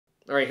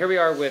All right, here we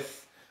are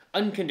with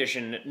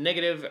unconditioned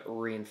negative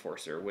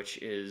reinforcer, which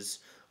is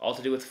all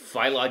to do with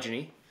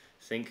phylogeny.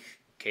 Think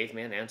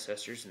caveman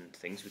ancestors and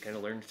things we kind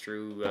of learned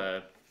through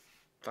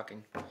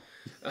fucking.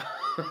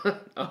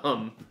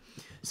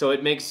 So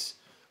it makes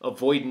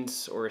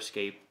avoidance or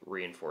escape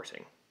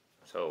reinforcing.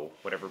 So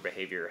whatever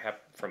behavior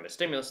from a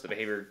stimulus, the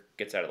behavior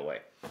gets out of the way.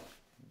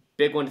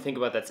 Big one to think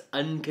about that's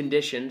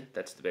unconditioned,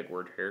 that's the big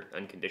word here,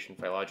 unconditioned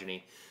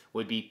phylogeny,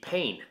 would be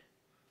pain.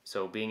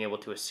 So being able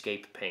to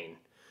escape pain.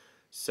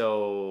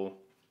 So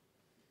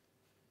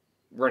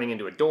running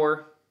into a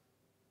door,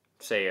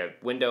 say a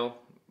window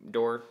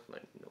door.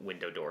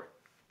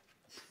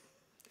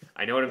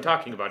 I know what I'm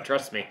talking about,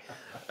 trust me.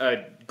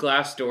 A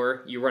glass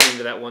door, you run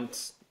into that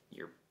once,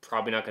 you're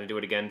probably not going to do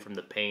it again from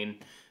the pain.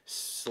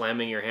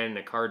 Slamming your hand in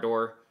a car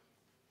door,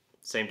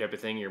 same type of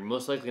thing. You're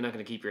most likely not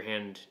going to keep your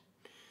hand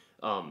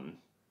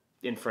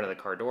in front of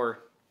the car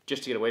door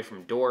just to get away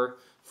from door.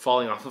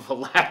 Falling off of a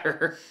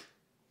ladder.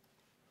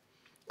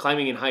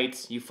 Climbing in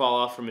heights, you fall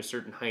off from a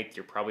certain height,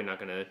 you're probably not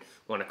going to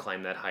want to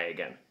climb that high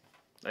again.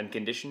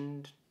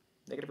 Unconditioned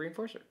negative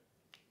reinforcer.